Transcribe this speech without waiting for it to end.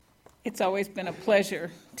It's always been a pleasure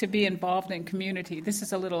to be involved in community. This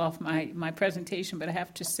is a little off my presentation, but I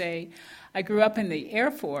have to say I grew up in the Air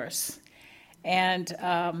Force, and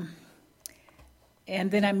then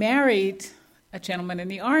I married a gentleman in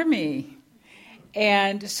the Army.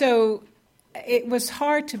 And so it was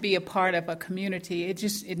hard to be a part of a community.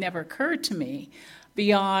 It never occurred to me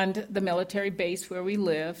beyond the military base where we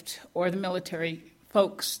lived or the military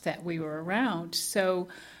folks that we were around. So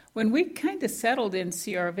when we kind of settled in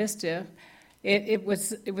Sierra Vista, it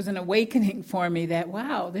was an awakening for me that,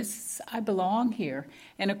 wow, I belong here.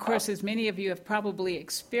 And of course, as many of you have probably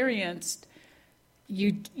experienced,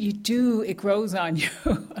 it grows on you.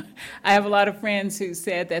 I have a lot of friends who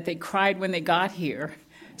said that they cried when they got here,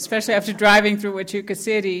 especially after driving through Huachuca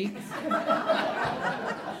City,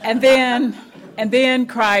 and then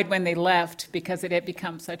cried when they left because it had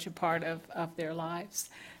become such a part of their lives.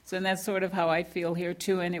 So and that's sort of how I feel here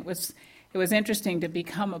too, and it was interesting to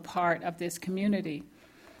become a part of this community.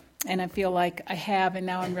 And I feel like I have, and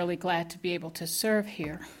now I'm really glad to be able to serve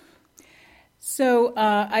here. So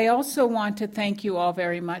I also want to thank you all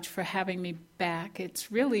very much for having me back.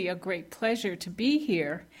 It's really a great pleasure to be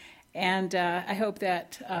here, and I hope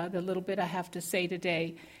that the little bit I have to say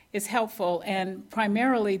today is helpful, and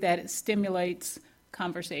primarily that it stimulates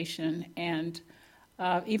conversation, and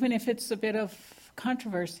even if it's a bit of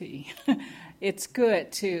controversy, it's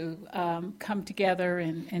good to come together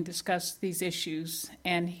and discuss these issues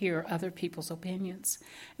and hear other people's opinions.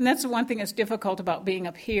 And that's the one thing that's difficult about being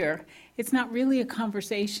up here. It's not really a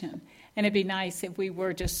conversation, and it'd be nice if we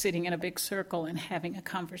were just sitting in a big circle and having a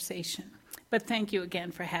conversation. But thank you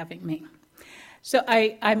again for having me. So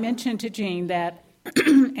I mentioned to Jean that,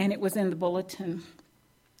 and it was in the bulletin,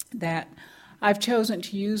 that I've chosen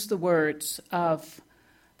to use the words of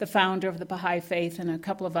the founder of the Baha'i Faith and a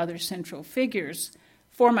couple of other central figures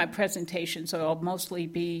for my presentation, so it'll mostly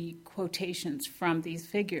be quotations from these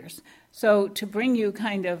figures. So to bring you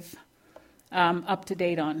kind of up to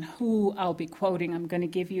date on who I'll be quoting, I'm going to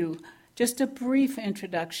give you just a brief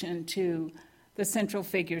introduction to the central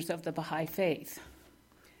figures of the Baha'i Faith.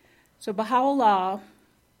 So Baha'u'llah,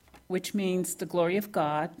 which means the glory of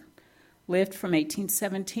God, lived from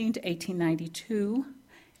 1817 to 1892.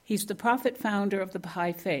 He's the prophet founder of the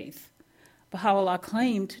Baha'i Faith. Baha'u'llah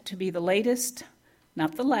claimed to be the latest,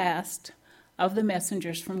 not the last, of the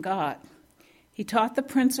messengers from God. He taught the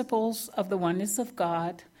principles of the oneness of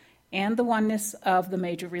God and the oneness of the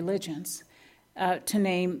major religions, to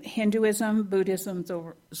name Hinduism, Buddhism,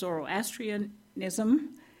 Zoroastrianism,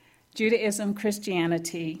 Judaism,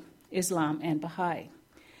 Christianity, Islam, and Baha'i.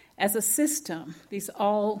 As a system, these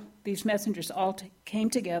messengers all came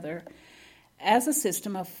together as a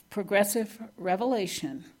system of progressive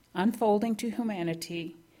revelation unfolding to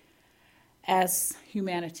humanity as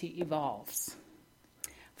humanity evolves.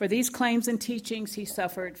 For these claims and teachings, he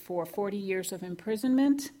suffered for 40 years of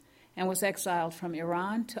imprisonment and was exiled from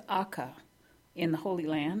Iran to Akka in the Holy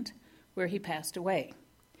Land, where he passed away.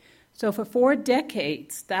 So for 4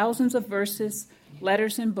 decades, thousands of verses,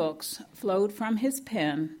 letters, and books flowed from his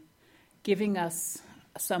pen, giving us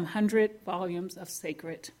some 100 volumes of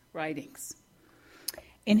sacred writings.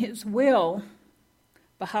 In his will,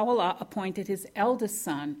 Baha'u'llah appointed his eldest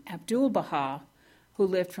son, Abdul-Baha, who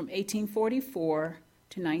lived from 1844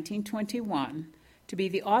 to 1921, to be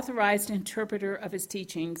the authorized interpreter of his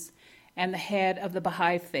teachings and the head of the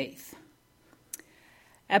Baha'i Faith.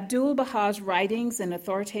 Abdul-Baha's writings and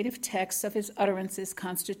authoritative texts of his utterances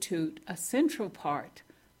constitute a central part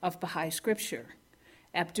of Baha'i scripture.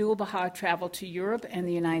 Abdul-Baha traveled to Europe and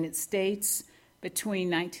the United States between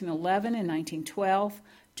 1911 and 1912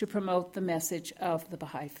 to promote the message of the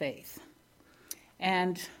Baha'i Faith.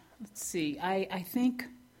 And let's see, I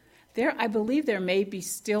believe there may be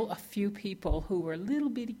still a few people who were little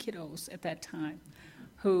bitty kiddos at that time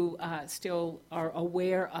who still are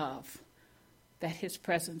aware of that his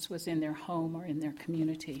presence was in their home or in their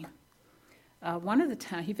community. One of the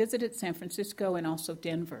times, he visited San Francisco and also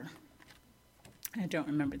Denver. I don't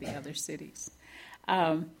remember the other cities.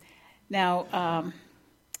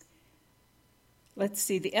 Let's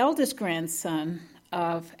see, the eldest grandson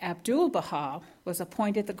of Abdul-Baha was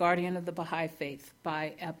appointed the guardian of the Baha'i Faith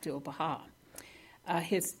by Abdul-Baha.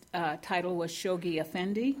 His title was Shoghi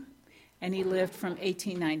Effendi, and he lived from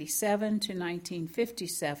 1897 to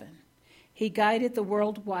 1957. He guided the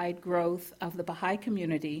worldwide growth of the Baha'i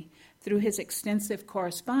community through his extensive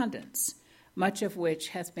correspondence, much of which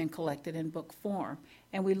has been collected in book form,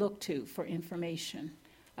 and we look to for information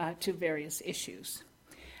to various issues.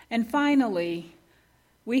 And finally,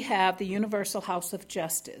 we have the Universal House of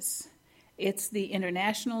Justice. It's the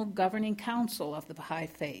international governing council of the Baha'i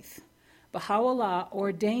Faith. Baha'u'llah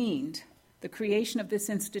ordained the creation of this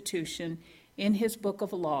institution in his book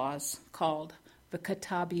of laws called the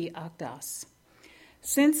Kitab-i-Aqdas.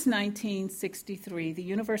 Since 1963, the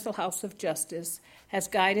Universal House of Justice has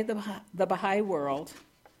guided the Baha'i world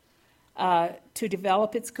to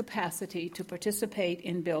develop its capacity to participate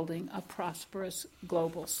in building a prosperous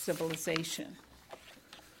global civilization.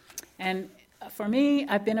 And for me,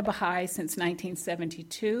 I've been a Baha'i since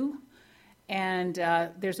 1972, and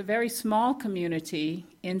there's a very small community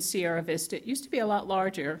in Sierra Vista. It used to be a lot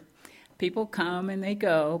larger. People come and they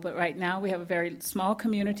go, but right now we have a very small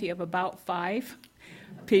community of about 5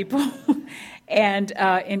 people and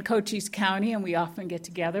in Cochise County, and we often get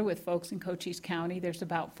together with folks in Cochise County. There's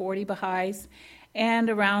about 40 Baha'is, and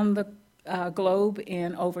around the globe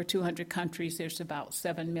in over 200 countries, there's about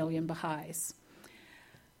 7 million Baha'is.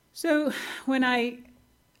 So when I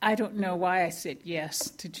don't know why I said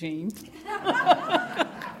yes to Jean,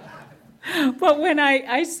 but when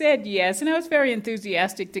I said yes, and I was very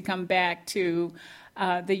enthusiastic to come back to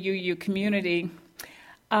the UU community,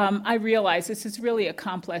 I realized this is really a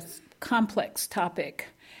complex topic,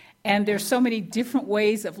 and there's so many different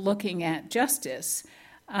ways of looking at justice.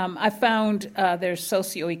 I found there's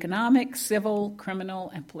socioeconomic, civil,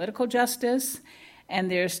 criminal, and political justice,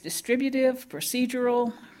 and there's distributive,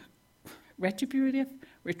 procedural, retributive,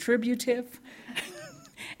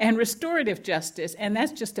 and restorative justice, and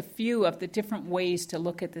that's just a few of the different ways to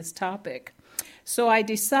look at this topic. So I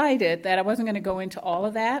decided that I wasn't going to go into all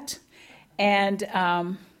of that, and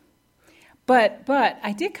but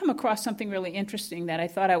I did come across something really interesting that I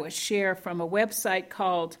thought I would share from a website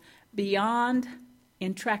called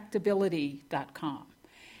BeyondIntractability.com,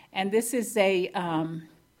 and this is a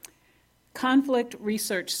conflict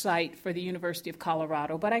research site for the University of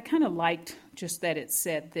Colorado, but I kind of liked just that it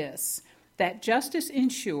said this, that justice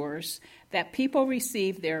ensures that people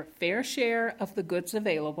receive their fair share of the goods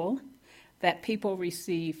available, that people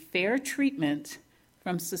receive fair treatment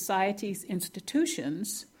from society's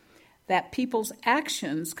institutions, that people's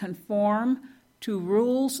actions conform to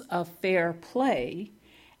rules of fair play,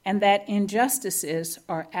 and that injustices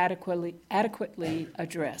are adequately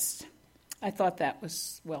addressed. I thought that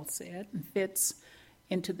was well said and fits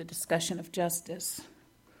into the discussion of justice.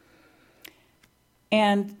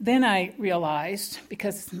 And then I realized,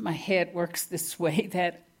 because my head works this way,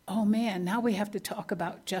 that, oh man, now we have to talk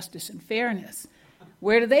about justice and fairness.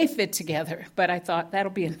 Where do they fit together? But I thought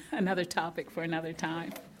that'll be another topic for another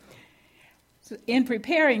time. So in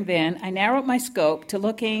preparing then, I narrowed my scope to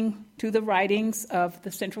looking to the writings of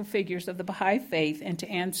the central figures of the Baha'i faith and to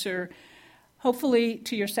answer, hopefully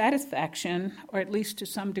to your satisfaction, or at least to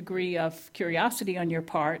some degree of curiosity on your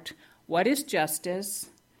part, what is justice?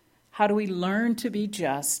 How do we learn to be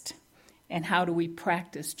just? And how do we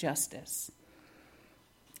practice justice?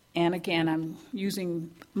 And again, I'm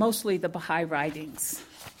using mostly the Baha'i writings.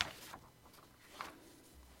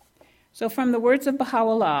 So from the words of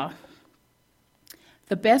Baha'u'llah,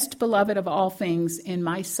 the best beloved of all things in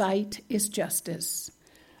my sight is justice.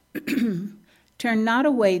 Turn not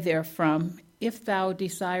away therefrom, if thou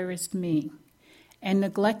desirest me, and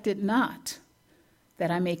neglect it not,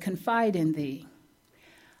 that I may confide in thee.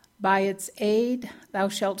 By its aid thou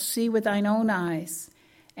shalt see with thine own eyes,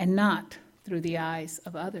 and not through the eyes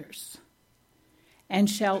of others, and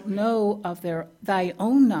shalt know of thy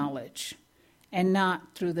own knowledge, and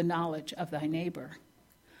not through the knowledge of thy neighbor.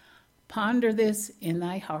 Ponder this in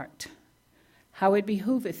thy heart, how it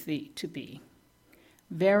behooveth thee to be.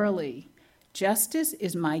 Verily, justice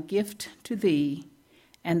is my gift to thee,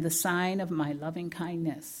 and the sign of my loving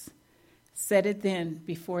kindness. Set it then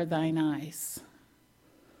before thine eyes.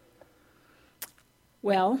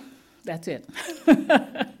 Well, that's it.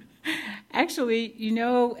 Actually, you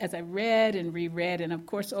know, as I read and reread, and of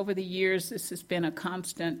course over the years this has been a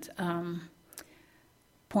constant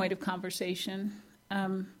point of conversation,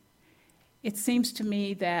 it seems to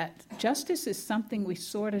me that justice is something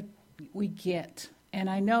we get. And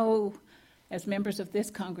I know as members of this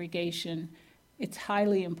congregation, it's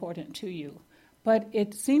highly important to you. But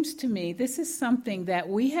it seems to me this is something that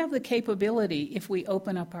we have the capability, if we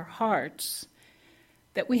open up our hearts,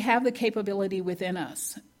 that we have the capability within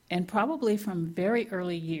us, and probably from very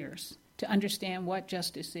early years, to understand what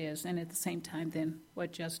justice is, and at the same time then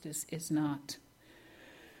what justice is not.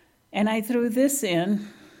 And I threw this in,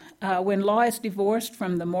 when law is divorced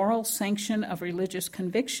from the moral sanction of religious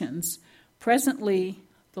convictions, presently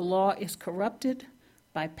the law is corrupted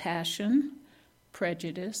by passion,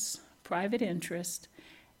 prejudice, private interest,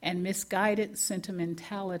 and misguided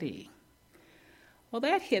sentimentality. Well,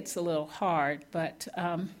 that hits a little hard, but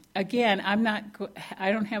again,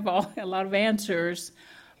 I don't have a lot of answers,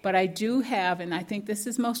 But I do have, and I think this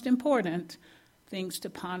is most important, things to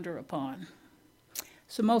ponder upon.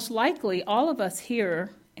 So most likely, all of us here,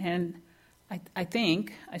 and I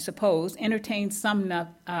suppose, entertain some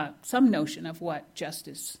notion of what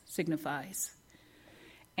justice signifies.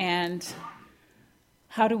 And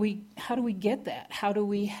how do we get that? How do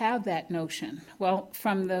we have that notion? Well,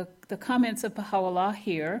 from the comments of Baha'u'llah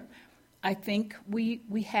here, I think we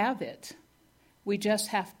have it. We just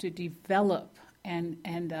have to develop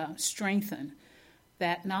and strengthen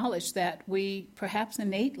that knowledge that we perhaps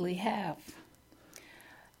innately have.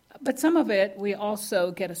 But some of it we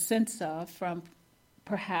also get a sense of from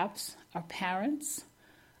perhaps our parents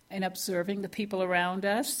and observing the people around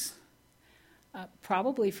us,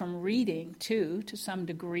 probably from reading too, to some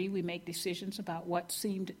degree. We make decisions about what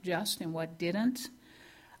seemed just and what didn't.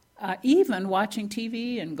 Even watching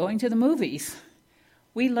TV and going to the movies,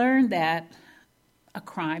 we learn that a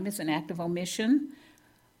crime is an act of omission,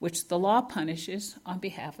 which the law punishes on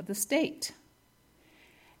behalf of the state.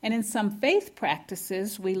 And in some faith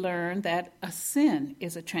practices, we learn that a sin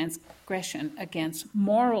is a transgression against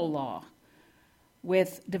moral law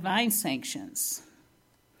with divine sanctions.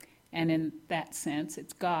 And in that sense,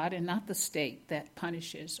 it's God and not the state that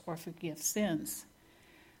punishes or forgives sins.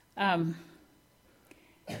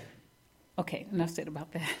 Okay, enough said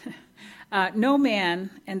about that. No man,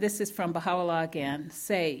 and this is from Baha'u'llah again,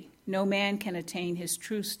 say, no man can attain his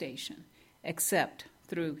true station except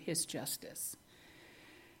through his justice.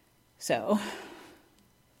 So,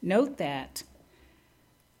 note that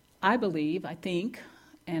I think,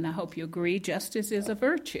 and I hope you agree, justice is a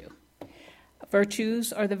virtue.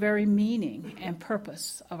 Virtues are the very meaning and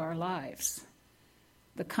purpose of our lives,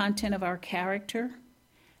 the content of our character,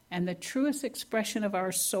 and the truest expression of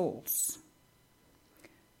our souls.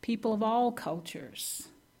 People of all cultures,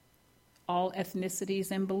 all ethnicities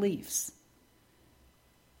and beliefs,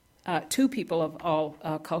 to people of all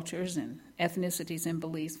cultures and ethnicities and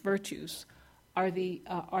beliefs, virtues are the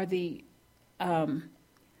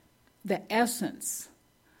essence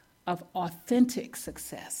of authentic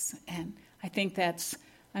success. And I think that's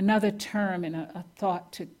another term and a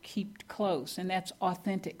thought to keep close, and that's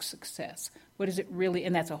authentic success. What does it really,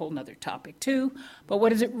 and that's a whole other topic too, but what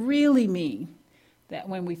does it really mean that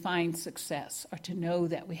when we find success, or to know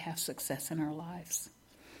that we have success in our lives?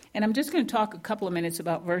 And I'm just going to talk a couple of minutes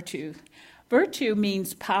about virtue. Virtue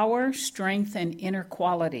means power, strength, and inner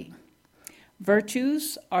quality.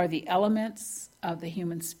 Virtues are the elements of the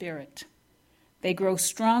human spirit. They grow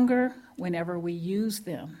stronger whenever we use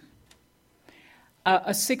them.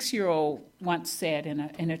 A 6-year-old once said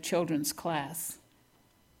in a children's class,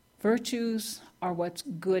 virtues are what's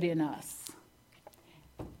good in us.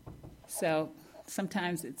 So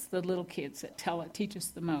sometimes it's the little kids that teach us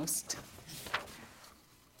the most.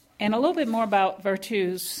 And a little bit more about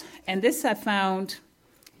virtues, and this I found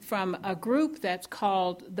from a group that's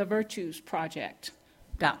called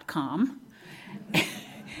thevirtuesproject.com.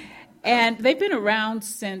 And they've been around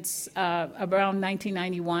since around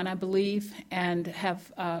 1991, I believe, and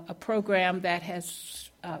have a program that has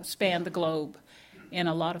spanned the globe in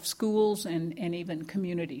a lot of schools and even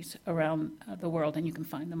communities around the world, and you can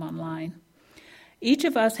find them online. Each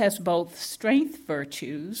of us has both strength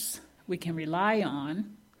virtues we can rely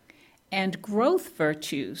on and growth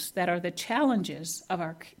virtues that are the challenges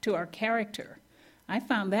to our character. I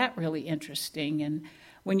found that really interesting, and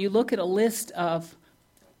when you look at a list of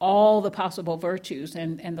all the possible virtues,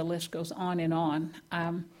 and the list goes on and on.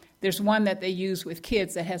 There's one that they use with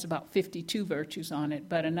kids that has about 52 virtues on it,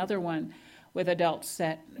 but another one with adults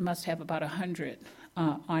that must have about 100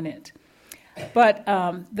 on it. But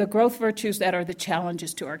the growth virtues that are the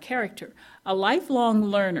challenges to our character. A lifelong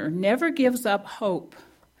learner never gives up hope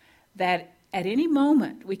that at any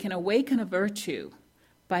moment we can awaken a virtue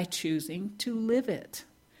by choosing to live it.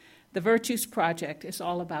 The Virtues Project is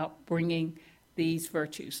all about bringing these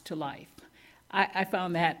virtues to life. I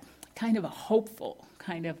found that kind of a hopeful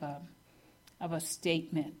kind of a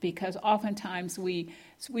statement, because oftentimes we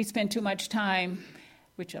spend too much time,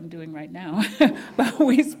 which I'm doing right now, but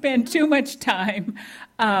we spend too much time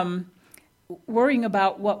worrying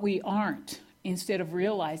about what we aren't, instead of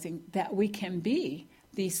realizing that we can be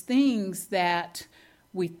these things that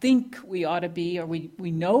we think we ought to be, or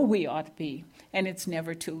we know we ought to be, and it's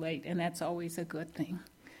never too late, and that's always a good thing.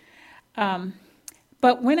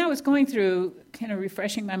 But when I was going through, kind of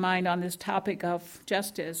refreshing my mind on this topic of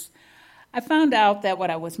justice, I found out that what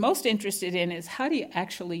I was most interested in is, how do you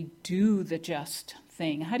actually do the just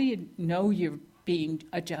thing? How do you know you're being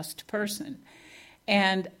a just person?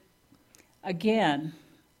 And again,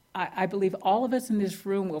 I believe all of us in this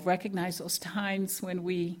room will recognize those times when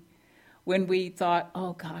we when we thought,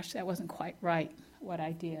 oh gosh, that wasn't quite right, what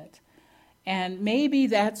I did. And maybe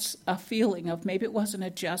that's a feeling of maybe it wasn't a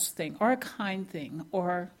just thing or a kind thing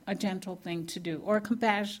or a gentle thing to do or a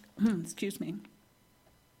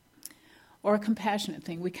or a compassionate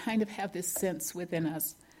thing. We kind of have this sense within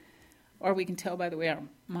us, or we can tell by the way our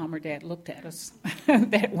mom or dad looked at us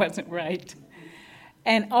that it wasn't right.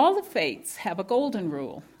 And all the faiths have a golden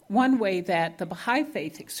rule. One way that the Baha'i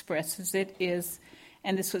faith expresses it is,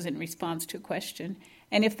 and this was in response to a question,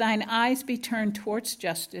 and if thine eyes be turned towards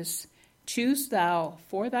justice, choose thou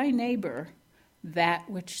for thy neighbor that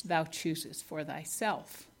which thou choosest for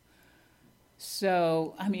thyself.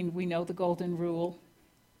 So, we know the golden rule.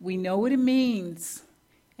 We know what it means.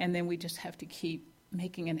 And then we just have to keep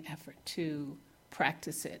making an effort to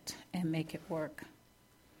practice it and make it work.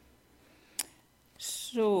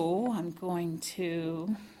 So, I'm going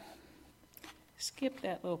to skip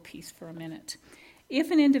that little piece for a minute. If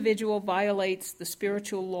an individual violates the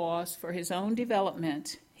spiritual laws for his own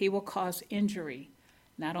development, he will cause injury,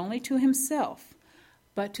 not only to himself,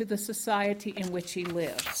 but to the society in which he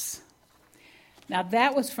lives. Now,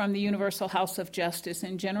 that was from the Universal House of Justice,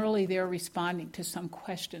 and generally they're responding to some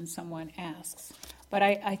question someone asks. But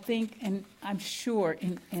I think, and I'm sure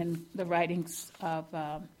in the writings of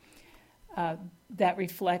that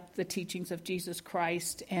reflect the teachings of Jesus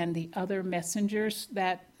Christ and the other messengers,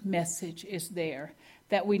 that message is there,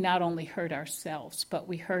 that we not only hurt ourselves, but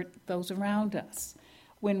we hurt those around us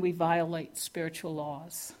when we violate spiritual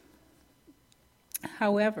laws.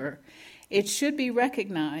 However, it should be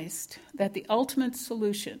recognized that the ultimate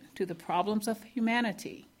solution to the problems of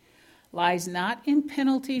humanity lies not in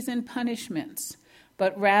penalties and punishments,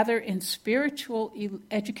 but rather in spiritual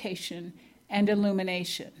education and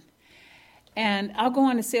illumination. And I'll go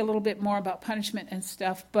on to say a little bit more about punishment and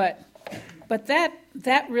stuff, but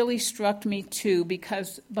that really struck me too,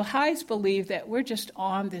 because Baha'is believe that we're just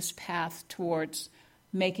on this path towards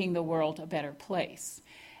making the world a better place.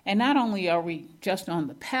 And not only are we just on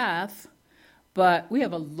the path, but we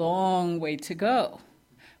have a long way to go.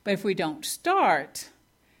 But if we don't start,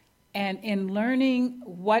 and in learning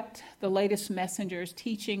what the latest messenger is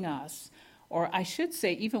teaching us, or I should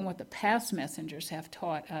say even what the past messengers have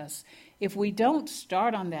taught us, if we don't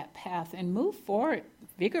start on that path and move forward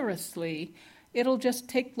vigorously, it'll just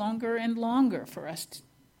take longer and longer for us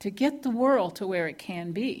to get the world to where it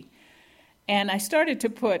can be. And I started to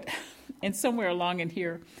put, and somewhere along in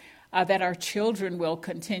here, that our children will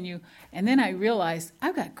continue. And then I realized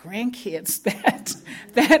I've got grandkids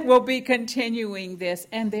that will be continuing this,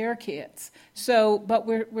 and their kids. So, but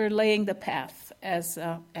we're laying the path, as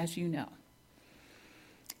you know.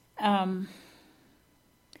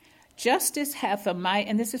 Justice hath a might,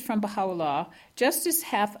 and this is from Baha'u'llah. Justice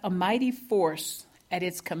hath a mighty force at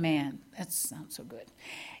its command. That sounds so good.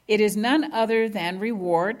 It is none other than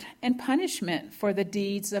reward and punishment for the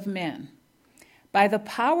deeds of men. By the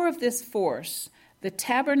power of this force, the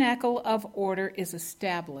tabernacle of order is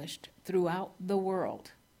established throughout the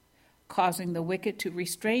world, causing the wicked to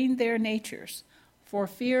restrain their natures for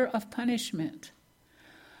fear of punishment.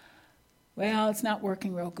 Well, it's not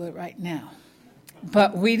working real good right now,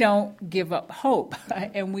 but we don't give up hope,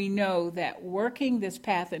 and we know that working this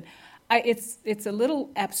path, and it's a little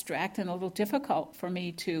abstract and a little difficult for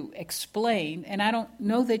me to explain, and I don't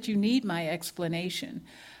know that you need my explanation,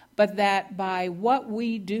 but that by what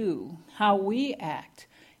we do, how we act,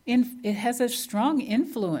 it has a strong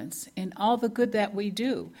influence in all the good that we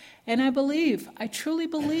do. And I truly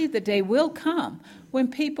believe the day will come when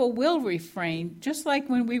people will refrain, just like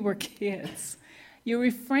when we were kids. You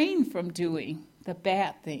refrain from doing the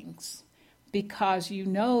bad things because you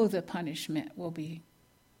know the punishment will be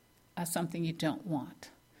something you don't want.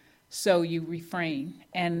 So you refrain.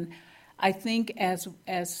 And I think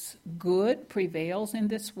as good prevails in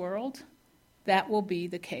this world, that will be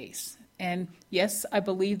the case. And yes, I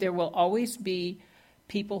believe there will always be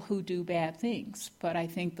people who do bad things, but I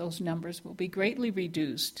think those numbers will be greatly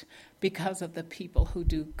reduced because of the people who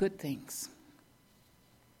do good things.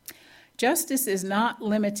 Justice is not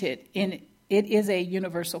limited it is a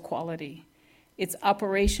universal quality. Its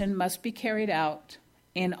operation must be carried out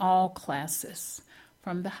in all classes,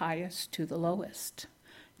 from the highest to the lowest.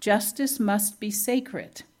 Justice must be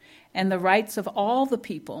sacred, and the rights of all the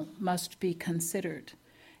people must be considered.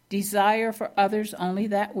 Desire for others only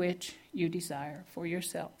that which you desire for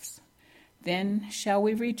yourselves. Then shall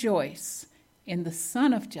we rejoice in the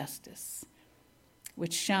Sun of Justice,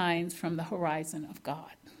 which shines from the horizon of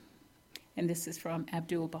God. And this is from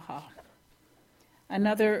Abdu'l-Baha.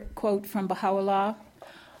 Another quote from Baha'u'llah,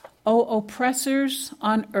 O oppressors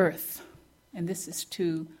on earth, and this is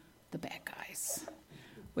to the bad guys,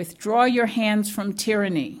 Withdraw your hands from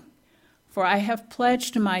tyranny, for I have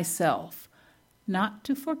pledged myself not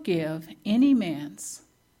to forgive any man's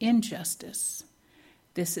injustice.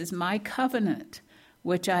 This is my covenant,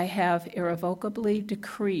 which I have irrevocably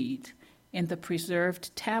decreed in the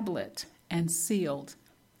preserved tablet and sealed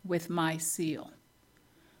with my seal.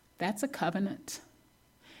 That's a covenant,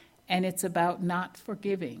 and it's about not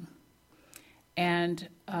forgiving. And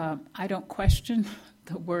I don't question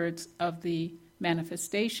the words of the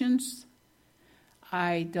manifestations.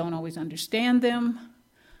 I don't always understand them,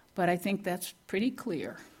 but I think that's pretty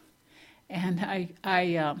clear. And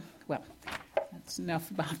well, that's enough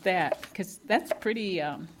about that, because that's pretty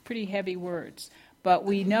heavy words. But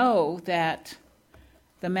we know that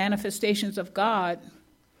the manifestations of God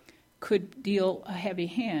could deal a heavy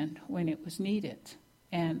hand when it was needed.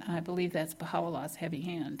 And I believe that's Baha'u'llah's heavy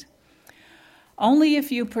hand. Only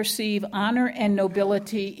if you perceive honor and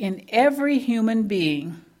nobility in every human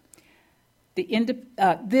being,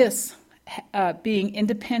 this being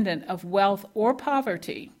independent of wealth or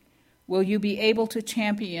poverty, will you be able to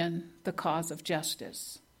champion the cause of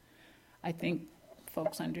justice. I think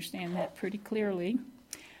folks understand that pretty clearly.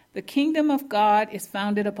 The kingdom of God is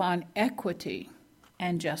founded upon equity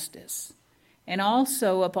and justice, and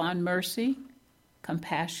also upon mercy,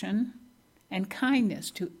 compassion, and kindness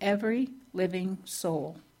to every living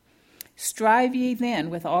soul. Strive ye then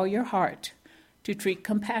with all your heart to treat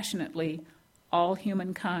compassionately all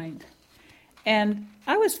humankind. And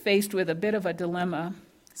I was faced with a bit of a dilemma.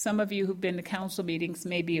 Some of you who've been to council meetings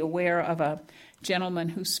may be aware of a gentleman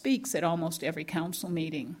who speaks at almost every council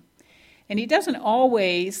meeting. And he doesn't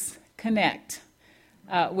always connect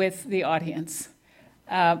with the audience.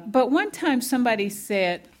 But one time somebody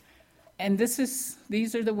said, and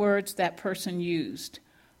these are the words that person used,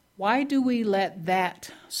 "Why do we let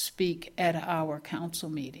that speak at our council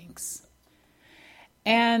meetings?"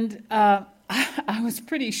 And I was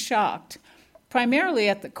pretty shocked, primarily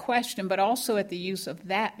at the question, but also at the use of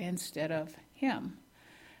that instead of him.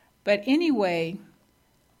 But anyway,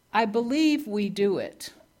 I believe we do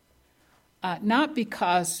it, not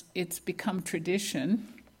because it's become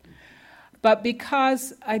tradition, but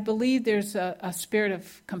because I believe there's a spirit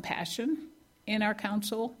of compassion in our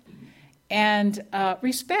council and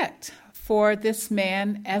respect for this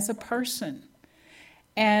man as a person.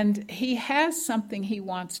 And he has something he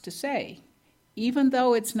wants to say, even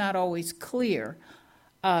though it's not always clear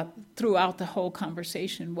throughout the whole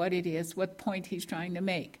conversation what it is, what point he's trying to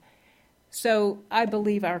make. So I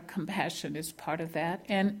believe our compassion is part of that,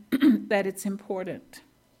 and that it's important.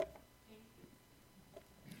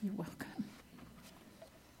 You're welcome.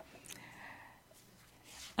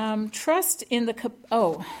 Trust in the...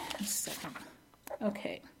 a second.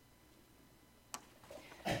 Okay.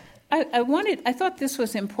 I thought this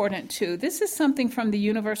was important too. This is something from the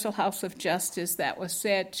Universal House of Justice that was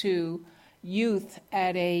said to youth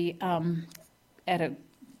at a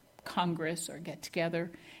congress or get-together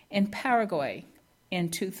in Paraguay in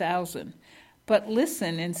 2000. But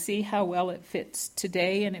listen and see how well it fits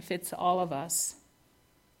today, and it fits all of us.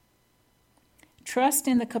 Trust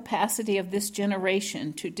in the capacity of this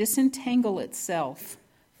generation to disentangle itself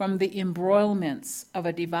from the embroilments of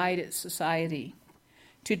a divided society.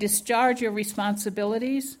 To discharge your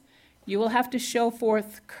responsibilities, you will have to show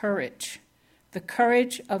forth courage, the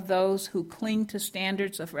courage of those who cling to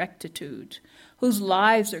standards of rectitude, whose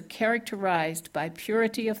lives are characterized by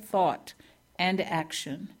purity of thought and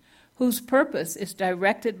action, whose purpose is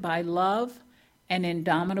directed by love and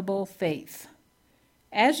indomitable faith.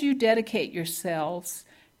 As you dedicate yourselves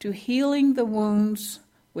to healing the wounds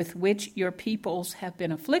with which your peoples have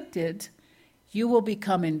been afflicted, you will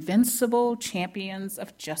become invincible champions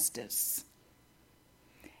of justice.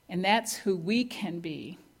 And that's who we can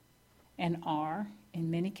be and are in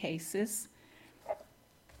many cases.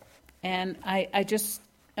 And I just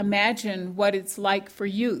imagine what it's like for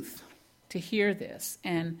youth to hear this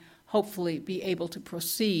and hopefully be able to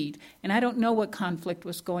proceed. And I don't know what conflict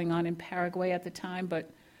was going on in Paraguay at the time, but,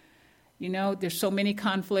 you know, there's so many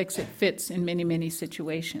conflicts, it fits in many, many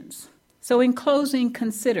situations. So in closing,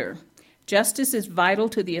 consider, justice is vital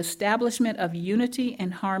to the establishment of unity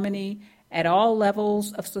and harmony at all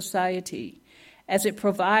levels of society, as it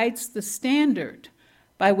provides the standard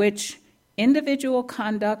by which individual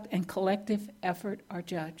conduct and collective effort are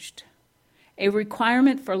judged. A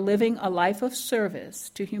requirement for living a life of service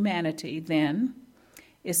to humanity, then,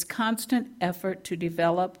 is constant effort to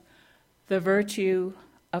develop the virtue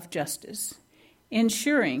of justice,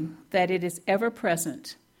 ensuring that it is ever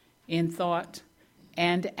present in thought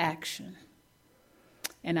and action.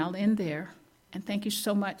 And I'll end there, and thank you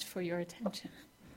so much for your attention.